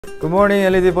Good morning,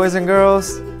 LED boys and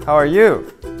girls. How are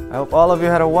you? I hope all of you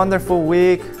had a wonderful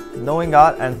week knowing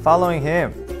God and following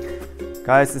Him.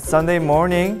 Guys, it's Sunday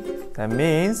morning. That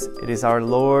means it is our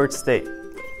Lord's Day.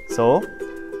 So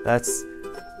let's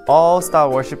all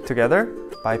start worship together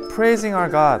by praising our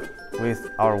God with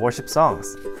our worship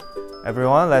songs.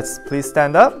 Everyone, let's please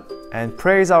stand up and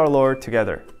praise our Lord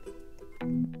together.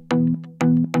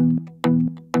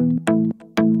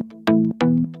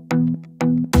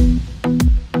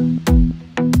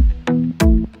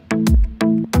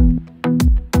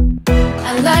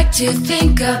 To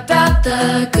think about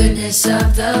the goodness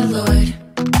of the Lord.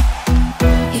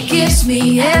 He gives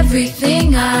me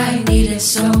everything I need and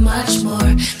so much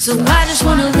more. So I just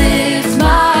want to lift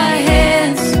my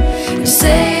hands and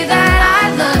say that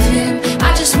I love Him.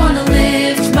 I just want to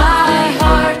lift my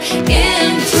heart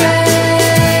in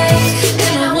praise.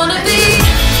 And I want to be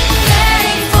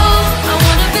thankful. I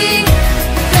want to be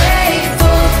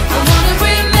grateful. I want to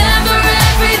remember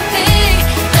everything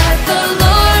that the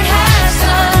Lord has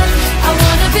done. I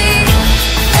want to be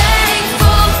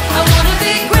thankful. I want to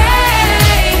be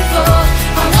grateful.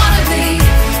 I want to be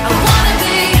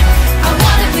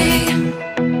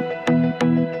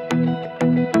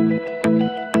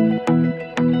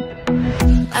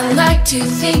I like to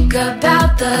think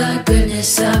about the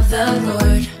goodness of the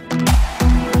Lord.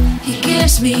 He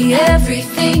gives me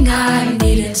everything I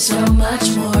need and so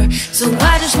much more. So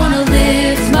I just want to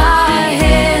lift my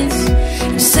hands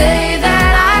and say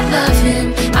that I love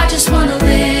Him. I just want to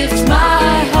lift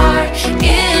my heart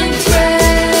in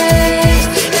praise.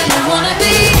 And I want to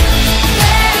be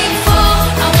thankful.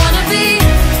 I want to be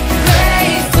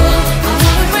grateful. I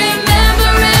want to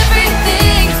remember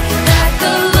everything that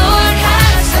the Lord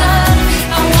has done.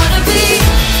 I want to be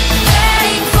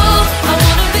thankful. I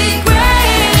want to be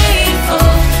grateful.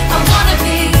 I want to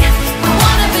be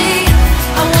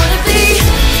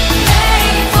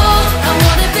thankful. I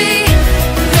want to be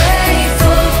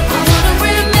grateful. I want to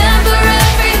remember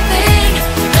everything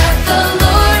that the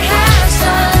Lord has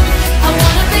done. I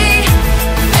want to be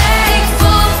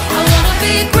thankful. I want to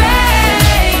be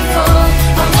grateful.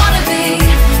 I want to be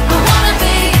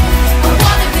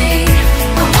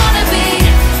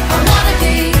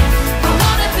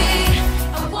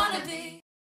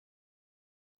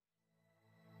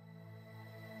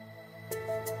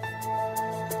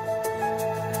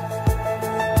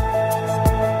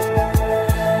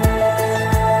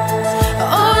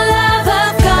Oh, love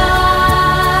of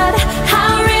God,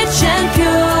 how rich and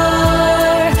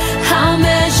pure, how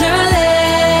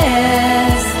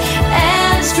measureless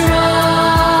and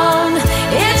strong,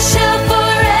 it shall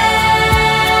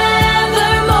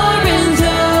forevermore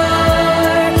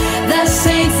endure, the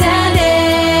saints and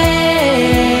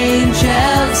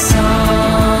angels'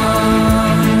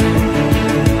 song.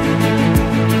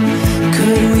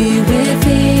 Could we with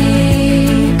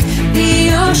ink the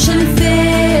ocean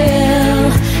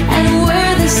fill, and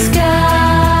were the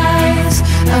skies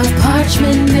of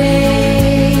parchment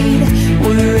made,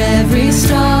 were every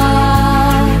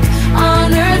stalk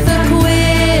on earth a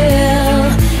quill,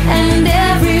 and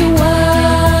every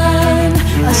one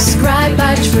a scribe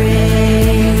by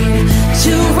trade,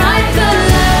 to write the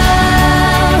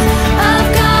love of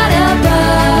God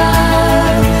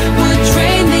above, would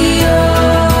drain the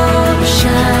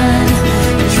ocean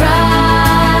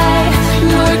dry,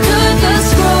 nor could the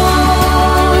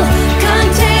scroll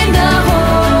contain the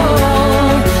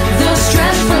whole, though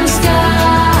stretched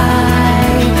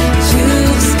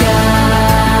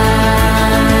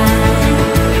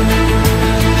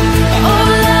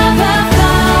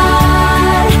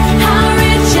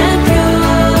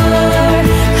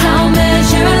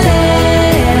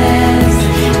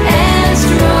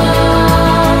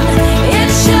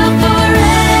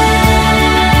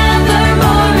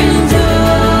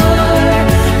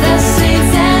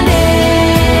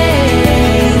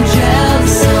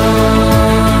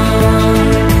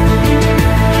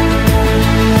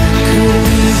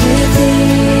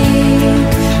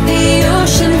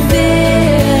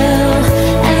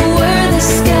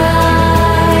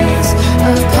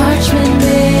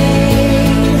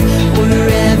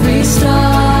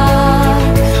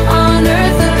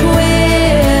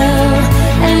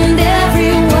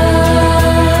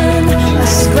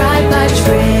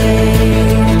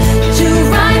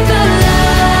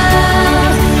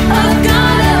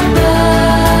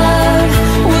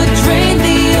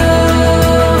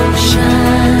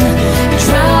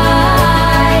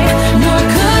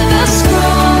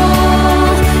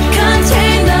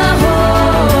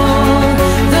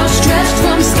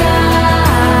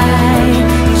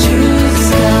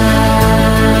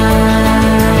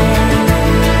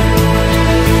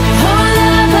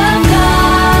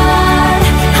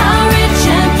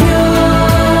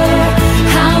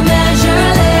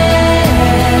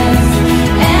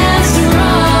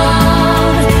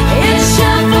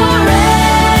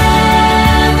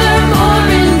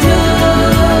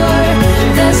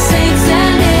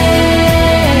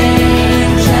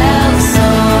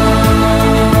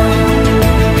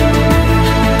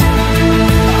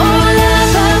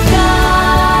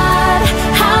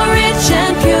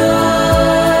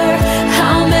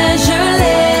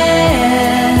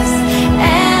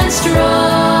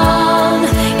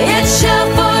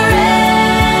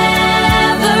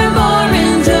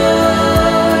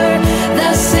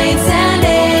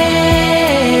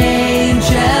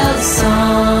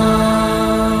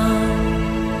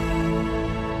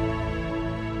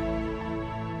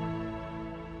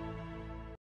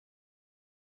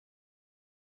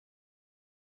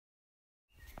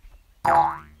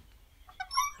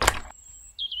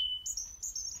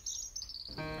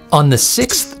On the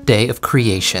sixth day of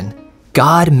creation,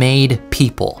 God made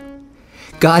people.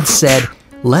 God said,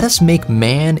 "Let us make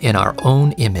man in our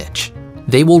own image.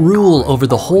 They will rule over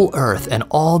the whole earth and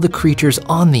all the creatures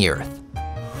on the earth."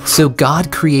 So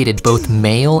God created both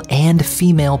male and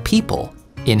female people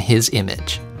in His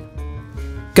image.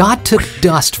 God took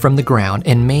dust from the ground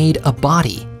and made a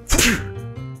body.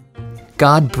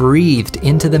 God breathed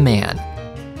into the man,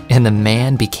 and the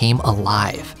man became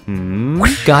alive.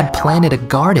 God planted a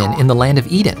garden in the land of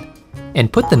Eden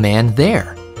and put the man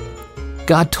there.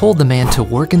 God told the man to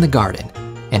work in the garden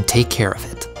and take care of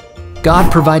it.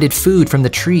 God provided food from the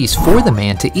trees for the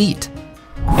man to eat,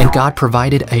 and God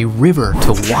provided a river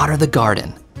to water the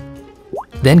garden.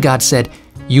 Then God said,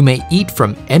 "You may eat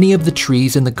from any of the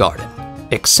trees in the garden,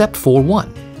 except for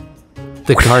one."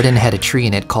 The garden had a tree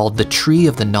in it called the tree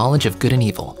of the knowledge of good and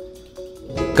evil.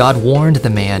 God warned the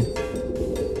man,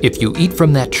 "If you eat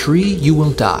from that tree, you will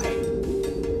die."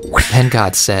 Then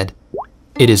God said,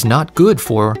 "It is not good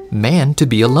for man to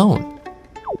be alone."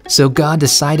 So God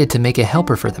decided to make a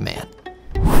helper for the man.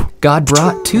 God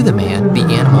brought to the man the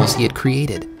animals He had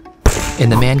created,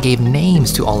 and the man gave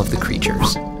names to all of the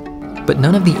creatures. But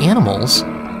none of the animals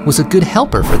was a good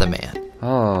helper for the man.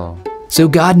 So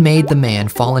God made the man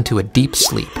fall into a deep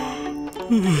sleep.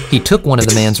 He took one of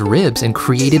the man's ribs and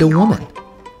created a woman.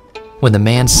 When the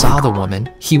man saw the woman,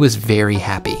 he was very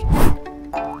happy.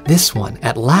 "This one,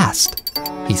 at last,"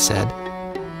 he said,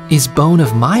 "is bone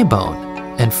of my bone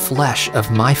and flesh of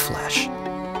my flesh."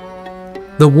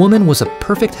 The woman was a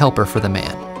perfect helper for the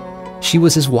man. She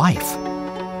was his wife.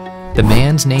 The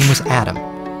man's name was Adam,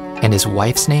 and his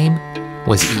wife's name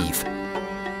was Eve.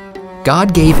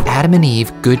 God gave Adam and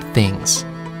Eve good things.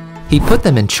 He put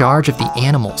them in charge of the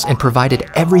animals and provided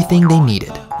everything they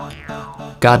needed.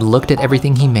 God looked at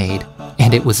everything He made,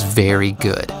 and it was very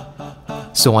good.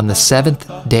 So on the seventh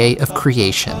day of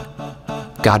creation,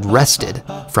 God rested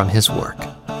from His work.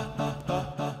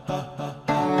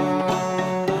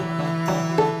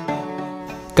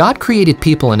 God created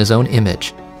people in His own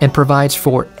image and provides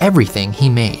for everything He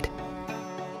made.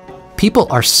 People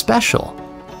are special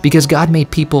because God made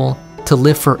people to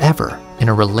live forever in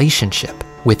a relationship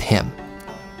with Him.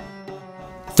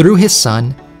 Through His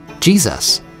Son,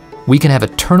 Jesus, we can have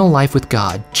eternal life with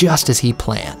God just as He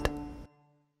planned.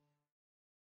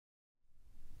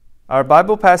 Our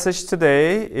Bible passage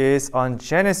today is on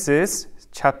Genesis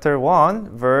chapter 1,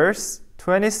 verse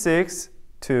 26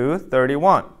 to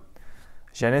 31.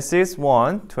 Genesis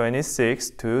 1, 26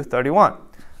 to 31.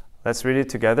 Let's read it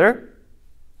together.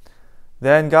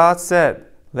 Then God said,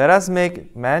 "Let us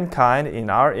make mankind in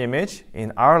our image,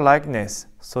 in our likeness,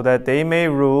 so that they may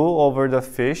rule over the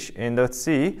fish in the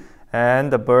sea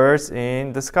and the birds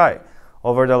in the sky,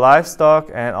 over the livestock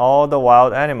and all the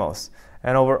wild animals,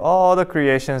 and over all the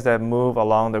creations that move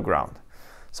along the ground."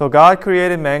 So God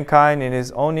created mankind in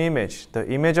His own image. The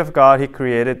image of God He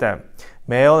created them.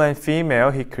 Male and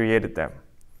female He created them.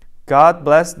 God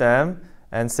blessed them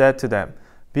and said to them,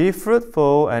 "Be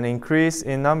fruitful and increase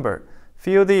in number.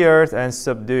 Fill the earth and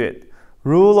subdue it.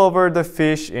 Rule over the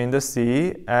fish in the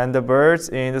sea and the birds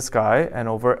in the sky and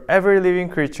over every living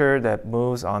creature that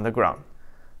moves on the ground."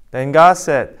 Then God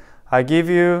said, "I give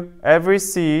you every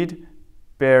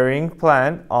seed-bearing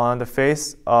plant on the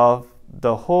face of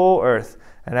the whole earth,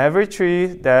 and every tree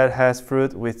that has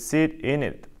fruit with seed in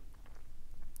it.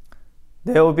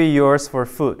 They will be yours for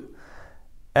food.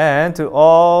 And to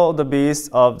all the beasts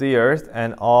of the earth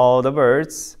and all the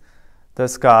birds, the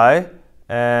sky,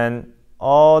 and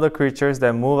all the creatures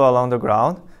that move along the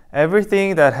ground,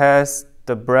 everything that has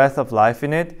the breath of life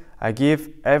in it, I give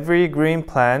every green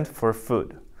plant for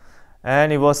food."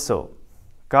 And it was so.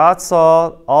 God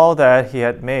saw all that He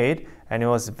had made, and it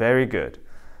was very good.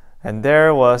 And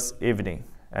there was evening,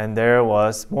 and there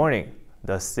was morning,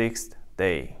 the sixth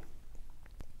day.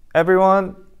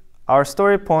 Everyone, our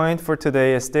story point for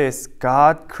today is this: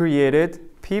 God created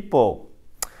people.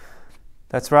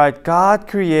 That's right, God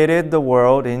created the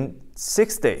world in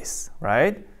 6 days,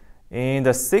 right? In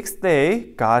the sixth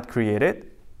day, God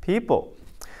created people.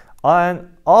 And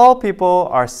all people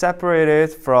are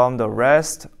separated from the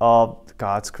rest of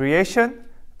God's creation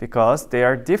because they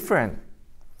are different.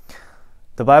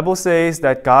 The Bible says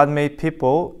that God made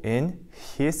people in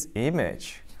His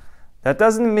image. That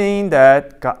doesn't mean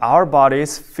that our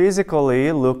bodies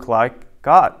physically look like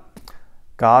God.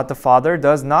 God the Father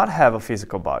does not have a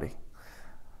physical body.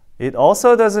 It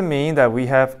also doesn't mean that we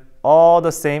have all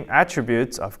the same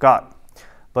attributes of God.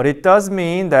 But it does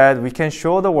mean that we can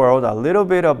show the world a little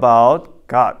bit about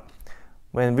God.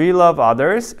 When we love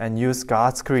others and use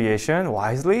God's creation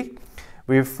wisely,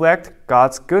 We reflect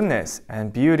God's goodness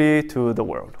and beauty to the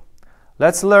world.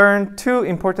 Let's learn two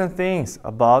important things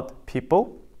about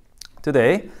people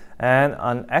today and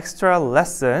an extra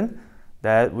lesson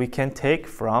that we can take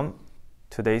from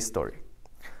today's story.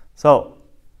 So,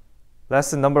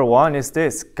 lesson number 1 is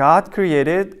this: God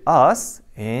created us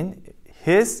in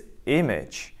His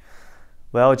image.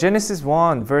 Well, Genesis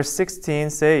 1 verse 16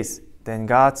 says, "Then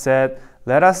God said,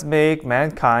 let us make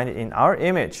mankind in our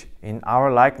image, in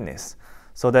our likeness,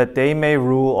 so that they may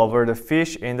rule over the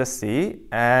fish in the sea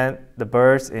and the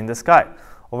birds in the sky,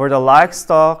 over the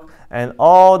livestock and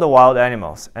all the wild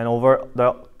animals, and over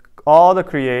all the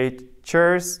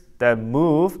creatures that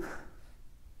move,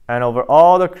 and over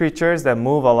all the creatures that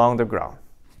move along the ground."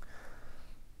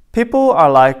 People are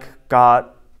like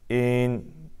God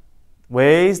in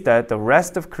ways that the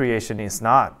rest of creation is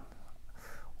not.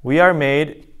 We are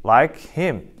made like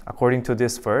Him, according to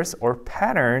this verse, or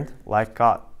patterned like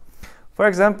God. For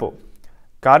example,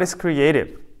 God is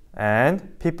creative,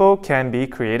 and people can be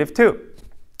creative too.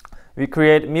 We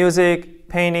create music,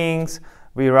 paintings,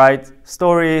 we write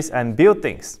stories, and build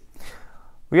things.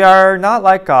 We are not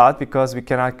like God because we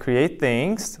cannot create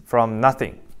things from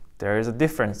nothing. There is a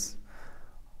difference.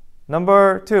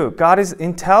 Number 2, God is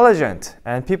intelligent,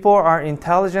 and people are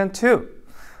intelligent too.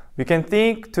 We can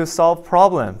think to solve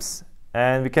problems,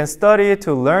 and we can study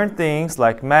to learn things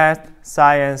like math,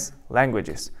 science,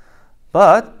 languages.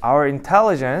 But our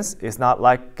intelligence is not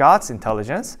like God's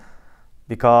intelligence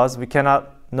because we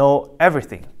cannot know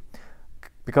everything.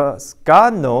 Because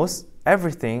God knows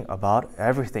everything about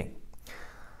everything.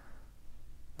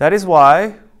 That is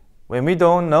why when we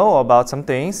don't know about some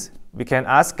things, we can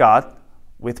ask God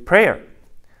with prayer.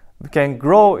 We can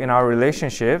grow in our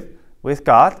relationship with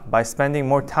God by spending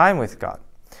more time with God.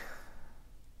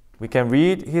 We can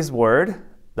read His Word,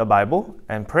 the Bible,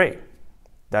 and pray.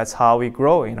 That's how we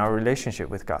grow in our relationship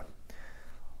with God.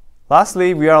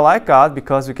 Lastly, we are like God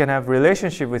because we can have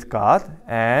relationship with God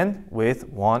and with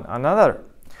one another.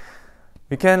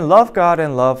 We can love God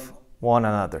and love one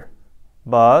another.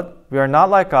 But we are not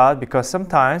like God because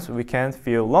sometimes we can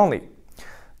feel lonely.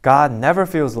 God never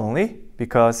feels lonely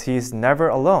because He is never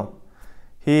alone.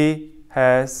 He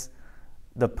has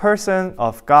the person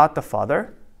of God the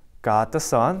Father, God the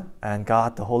Son, and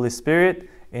God the Holy Spirit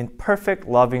in perfect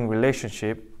loving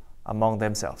relationship among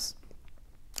themselves.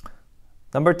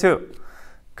 Number 2,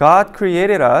 God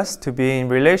created us to be in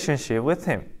relationship with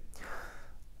Him.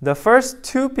 The first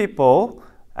 2 people,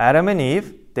 Adam and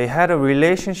Eve, they had a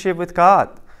relationship with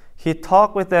God. He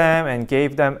talked with them and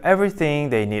gave them everything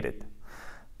they needed.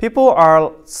 People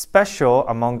are special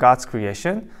among God's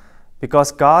creation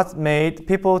because God made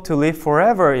people to live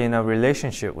forever in a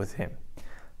relationship with Him.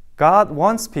 God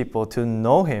wants people to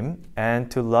know Him and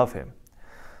to love Him.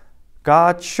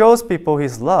 God shows people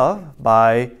His love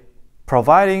by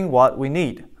providing what we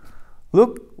need.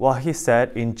 Look what He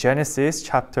said in Genesis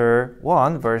chapter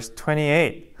 1, verse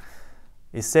 28.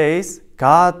 It says,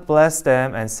 God blessed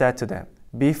them and said to them,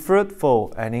 "Be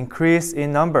fruitful and increase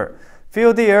in number.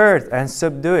 Fill the earth and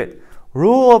subdue it.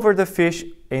 Rule over the fish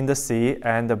in the sea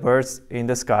and the birds in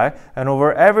the sky, and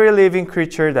over every living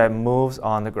creature that moves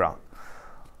on the ground."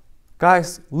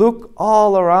 Guys, look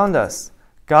all around us.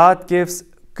 God gives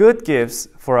good gifts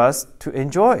for us to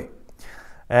enjoy.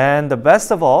 And the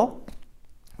best of all,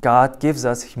 God gives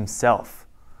us Himself.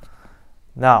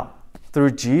 Now,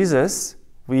 through Jesus,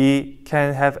 we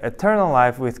can have eternal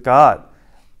life with God.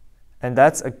 And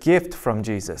that's a gift from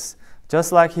Jesus,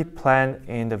 just like He planned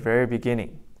in the very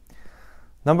beginning.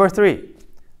 Number 3,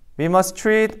 we must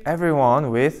treat everyone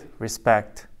with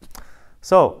respect.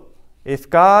 So, if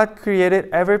God created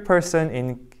every person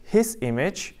in His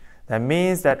image, that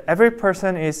means that every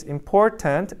person is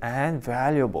important and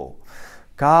valuable.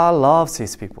 God loves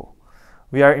His people.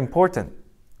 We are important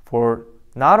for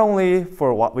not only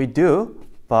for what we do,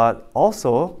 but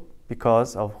also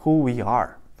because of who we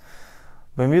are.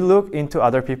 When we look into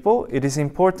other people, it is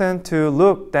important to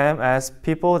look them as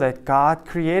people that God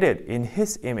created in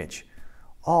His image.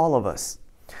 All of us.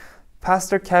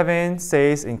 Pastor Kevin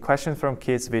says in Question from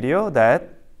Kids video that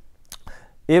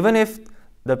even if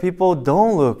the people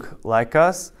don't look like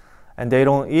us and they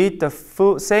don't eat the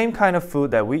same kind of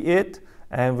food that we eat,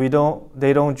 and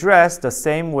they don't dress the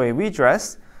same way we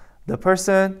dress, the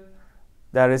person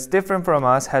that is different from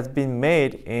us has been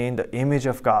made in the image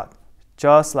of God,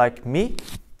 just like me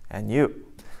and you.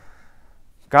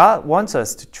 God wants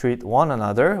us to treat one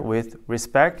another with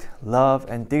respect, love,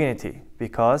 and dignity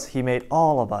because He made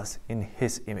all of us in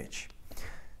His image.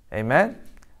 Amen?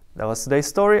 That was today's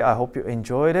story. I hope you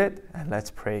enjoyed it, and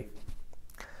let's pray.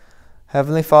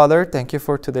 Heavenly Father, thank you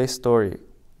for today's story.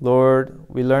 Lord,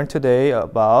 we learned today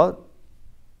about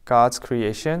God's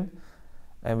creation,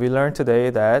 and we learned today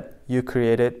that you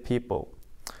created people.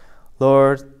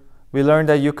 Lord, we learned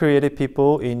that you created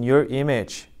people in your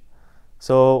image.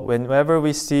 So whenever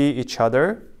we see each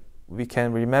other, we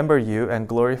can remember you and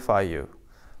glorify you.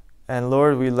 And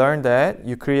Lord, we learned that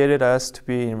you created us to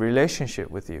be in relationship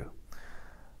with you.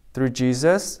 Through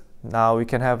Jesus, now we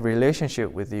can have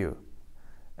relationship with you.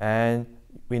 And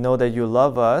we know that you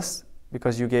love us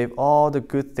because you gave all the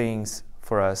good things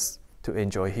for us to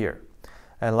enjoy here.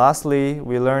 And lastly,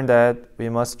 we learned that we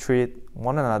must treat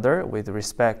one another with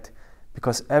respect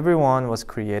because everyone was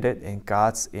created in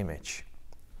God's image.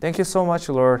 Thank you so much,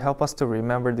 Lord. Help us to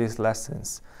remember these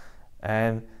lessons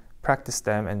and practice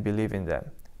them and believe in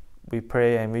them. We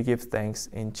pray and we give thanks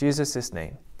in Jesus'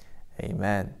 name.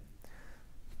 Amen.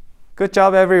 Good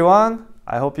job, everyone.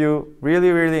 I hope you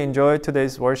really enjoyed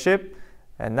today's worship.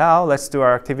 And now let's do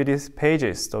our activities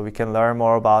pages so we can learn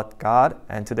more about God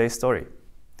and today's story.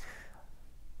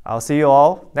 I'll see you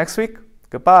all next week.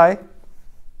 Goodbye.